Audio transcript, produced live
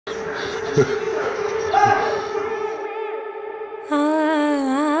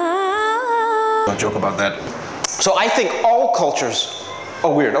Don't joke about that. So I think all cultures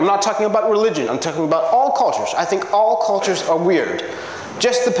are weird. I'm not talking about religion, I'm talking about all cultures. I think all cultures are weird.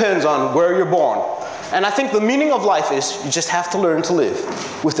 Just depends on where you're born. And I think the meaning of life is you just have to learn to live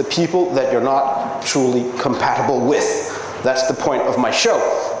with the people that you're not truly compatible with. That's the point of my show.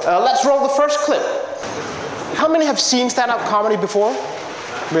 Let's roll the first clip. How many have seen stand-up comedy before?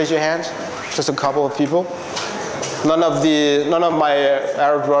 Raise your hands. Just a couple of people. None of my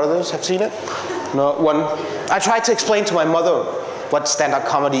Arab brothers have seen it? No one. I tried to explain to my mother what stand-up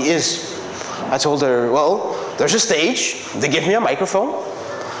comedy is. I told her, well, there's a stage, they give me a microphone,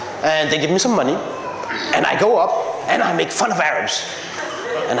 and they give me some money, and I go up, and I make fun of Arabs.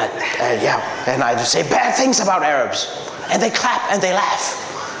 And I just say bad things about Arabs. And they clap, and they laugh.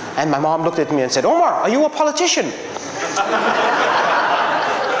 And my mom looked at me and said, Omar, are you a politician?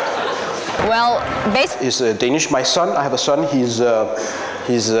 Well, basically... He's Danish. My son, I have a son, he's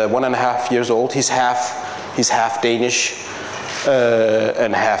 1.5 years old. He's half Danish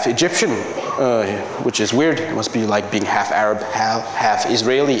and half Egyptian, which is weird. It must be like being half Arab, half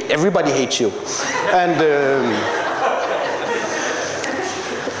Israeli. Everybody hates you.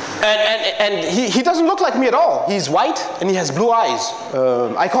 And he doesn't look like me at all. He's white and he has blue eyes.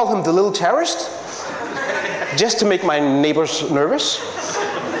 I call him the little terrorist, just to make my neighbors nervous.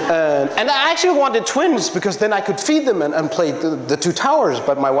 And I actually wanted twins because then I could feed them and play the two towers,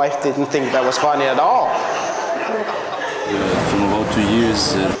 but my wife didn't think that was funny at all. From about 2 years.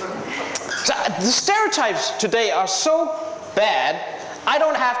 So the stereotypes today are so bad, I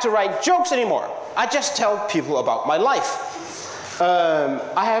don't have to write jokes anymore. I just tell people about my life.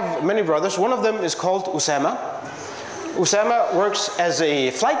 I have many brothers. One of them is called Osama. Osama works as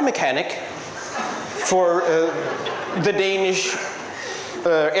a flight mechanic for the Danish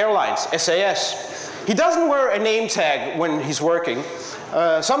airlines, SAS. He doesn't wear a name tag when he's working.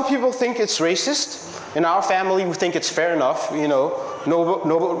 Some people think it's racist. In our family, we think it's fair enough. You know,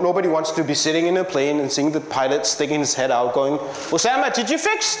 nobody wants to be sitting in a plane and seeing the pilot sticking his head out going, Osama, did you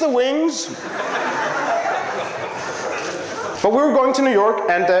fix the wings? But we were going to New York,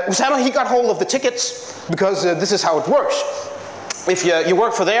 and Osama, he got hold of the tickets because this is how it works. If you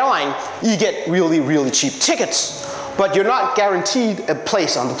work for the airline, you get really, really cheap tickets. But you're not guaranteed a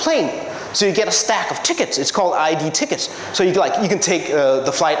place on the plane. So you get a stack of tickets. It's called ID tickets. So you can take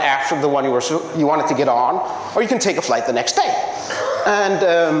the flight after the one you wanted to get on, or you can take a flight the next day.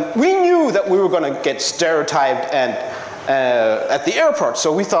 And we knew that we were going to get stereotyped and at the airport.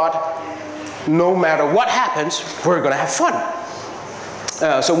 So we thought, no matter what happens, we're going to have fun.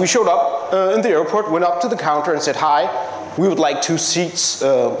 So we showed up in the airport, went up to the counter and said, hi, we would like 2 seats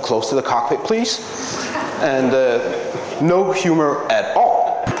close to the cockpit, please. And no humor at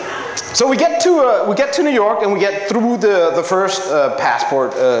all. So we get to New York and we get through the first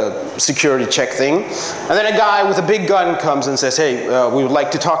passport security check thing, and then a guy with a big gun comes and says, hey, we would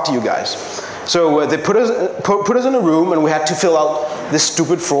like to talk to you guys. So they put us in a room, and we had to fill out this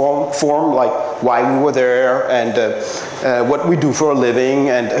stupid form like why we were there and what we do for a living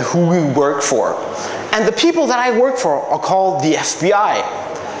and who we work for. And the people that I work for are called the FBI.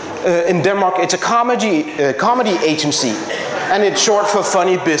 In Denmark, it's a comedy agency, and it's short for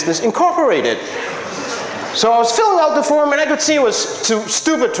Funny Business Incorporated. So I was filling out the form, and I could see it was too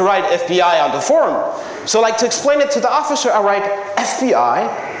stupid to write FBI on the form. So like to explain it to the officer, I write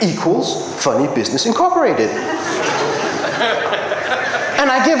FBI equals Funny Business Incorporated.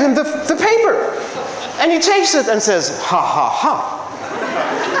 And I give him the paper. And he takes it and says, ha ha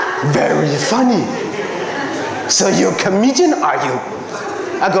ha. Very funny. So you're a comedian, are you?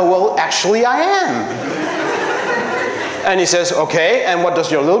 I go, well, actually I am. And he says, okay, and what does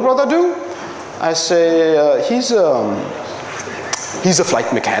your little brother do? I say, he's a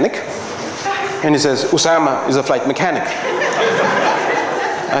flight mechanic. And he says, Osama is a flight mechanic.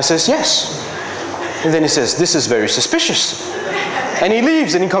 I says, yes. And then he says, this is very suspicious. And he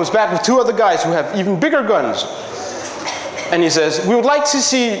leaves, and he comes back with 2 other guys who have even bigger guns. And he says, we would like to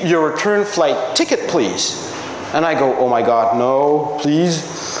see your return flight ticket, please. And I go, oh my God, no, please.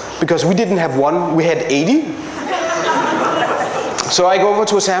 Because we didn't have 1, we had 80. So I go over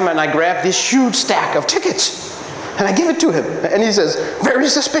to Osama and I grab this huge stack of tickets. And I give it to him. And he says, very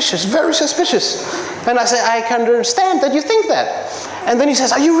suspicious, very suspicious. And I say, I can understand that you think that. And then he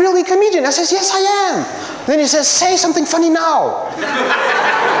says, are you really a comedian? I says, yes, I am. Then he says, say something funny now.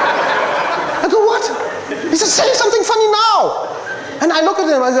 I go, what? He says, say something funny now. And I look at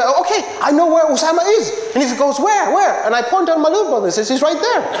him and I say, okay, I know where Osama is. And he goes, where? And I point at my little brother and says, he's right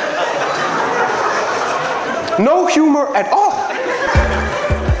there. No humor at all.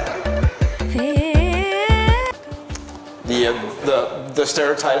 the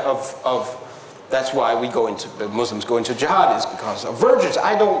stereotype of that's why Muslims go into jihad is because of virgins.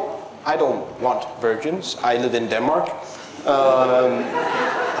 I don't want virgins. I live in Denmark.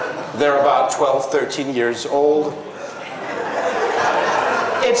 They're about 12, 13 years old.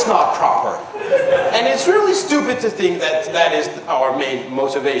 It's not proper. And it's really stupid to think that that is our main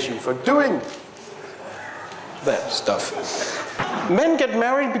motivation for doing that stuff. Men get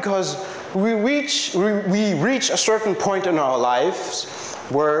married because we reach a certain point in our lives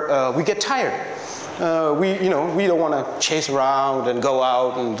where we get tired. We don't want to chase around and go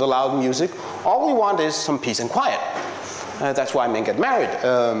out and the loud music. All we want is some peace and quiet. That's why men get married.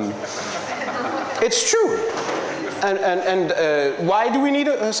 It's true. And why do we need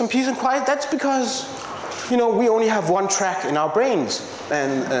some peace and quiet? That's because, we only have one track in our brains,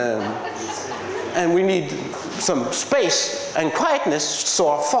 and we need some space and quietness so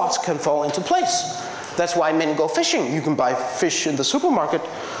our thoughts can fall into place. That's why men go fishing. You can buy fish in the supermarket,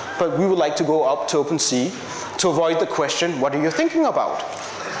 but we would like to go up to open sea to avoid the question, what are you thinking about?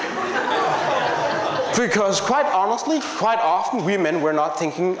 Because quite honestly, quite often we men were not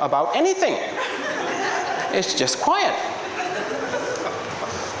thinking about anything. It's just quiet.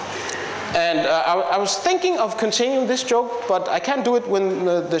 And I was thinking of continuing this joke, but I can't do it when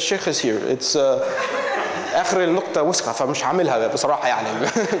the sheikh is here. It's آخر النقطة وسخة فمش هعملها بصراحة يعني.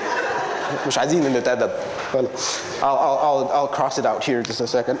 مش عايزين نتأدب. Well, I'll cross it out here just a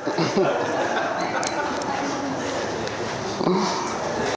second.